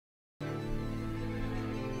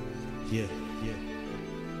Yeah.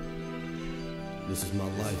 This is my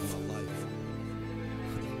life.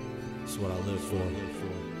 It's what I live for.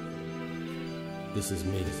 This is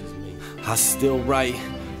me. I still write,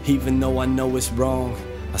 even though I know it's wrong.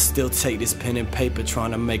 I still take this pen and paper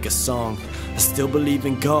trying to make a song. I still believe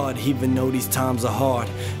in God, even though these times are hard.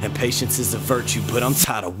 And patience is a virtue, but I'm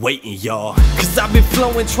tired of waiting, y'all. Cause I've been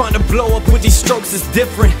flowing, trying to blow up with these strokes is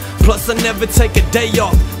different. Plus I never take a day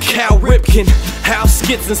off. Cal Ripken, how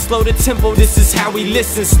skits and slow the tempo, this is how we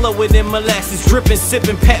listen. Slower than molasses dripping,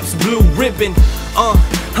 sipping Pabst Blue Ribbon.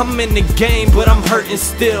 I'm in the game, but I'm hurting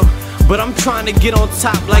still. But I'm trying to get on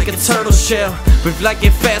top like a turtle shell. But if like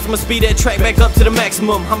it fast, I'ma speed that track back up to the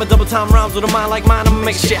maximum. I'ma double time rhymes with a mind like mine, I'ma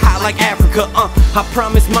make shit hot like Africa. I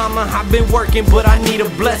promise mama, I've been working, but I need a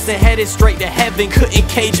blessing. Headed straight to heaven, couldn't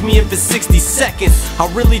cage me in for 60 seconds.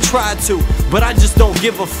 I really tried to, but I just don't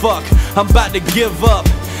give a fuck. I'm about to give up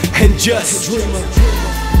and just dream.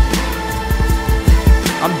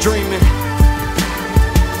 I'm dreaming.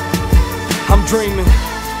 I'm dreaming.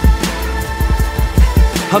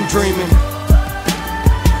 I'm dreaming.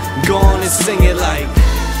 Go on and sing it like,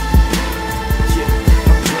 yeah.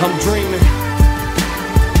 I'm dreaming.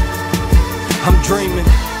 I'm dreaming.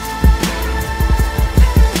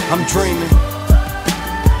 I'm dreaming.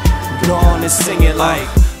 Go on and sing it like,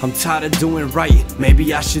 I'm tired of doing right,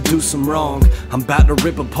 maybe I should do some wrong. I'm about to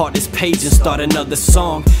rip apart this page and start another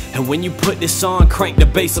song. And when you put this on, crank the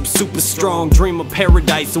bass up super strong. Dream of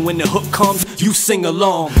paradise, and when the hook comes, you sing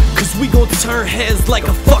along. Cause we gon' turn heads like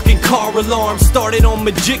a fucking car alarm. Started on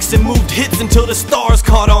Magix and moved hits until the stars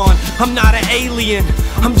caught on. I'm not an alien,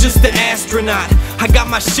 I'm just an astronaut. I got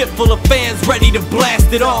my ship full of fans ready to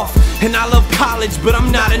blast it off. And I love college, but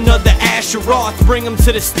I'm not another Asher Roth. Bring them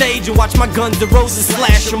to the stage and watch my Guns N' Roses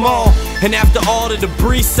slash them all. And after all the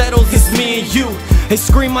debris settles, it's me and you. They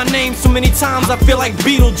scream my name so many times I feel like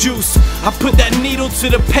Beetlejuice. I put that needle to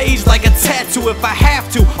the page like a tattoo. If I have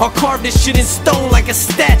to, I'll carve this shit in stone like a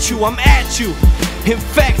statue. I'm at you. In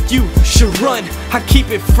fact, you should run. I keep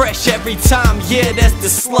it fresh every time, yeah, that's the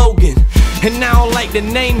slogan. And I don't like the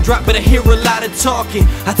name drop, but I hear a lot of talking.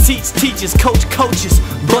 I teach teachers, coach coaches,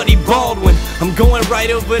 Buddy Baldwin. I'm going right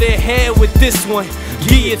over their head with this one.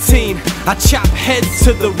 Guillotine, I chop heads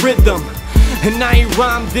to the rhythm. And I ain't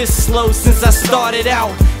rhymed this slow since I started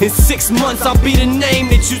out. In 6 months I'll be the name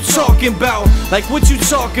that you talking about. Like what you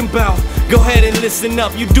talking about? Go ahead and listen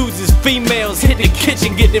up, you dudes is females. Hit the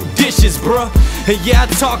kitchen, get them dishes, bruh. And yeah, I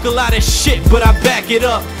talk a lot of shit, but I back it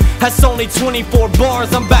up. That's only 24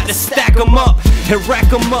 bars, I'm about to stack them up and rack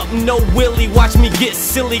them up, no willy. Watch me get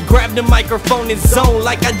silly, grab the microphone and zone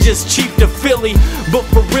like I just cheaped a Philly. But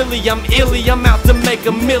for really, I'm illy, I'm out to make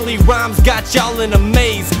a milli. Rhymes got y'all in a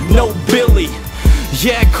maze, no Billy.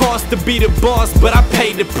 Yeah, it costs to be the boss, but I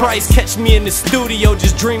paid the price. Catch me in the studio,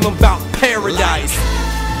 just dream about paradise.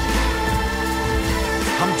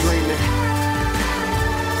 I'm dreaming.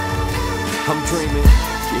 I'm dreaming,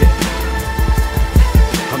 yeah.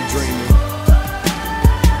 I'm dreaming.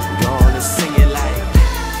 Go on and sing it like,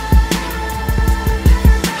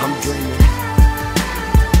 I'm dreaming.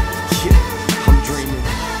 Yeah, I'm dreaming.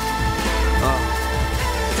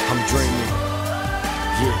 I'm dreaming.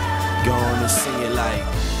 Yeah, go on and sing it like,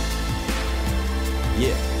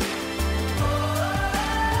 yeah.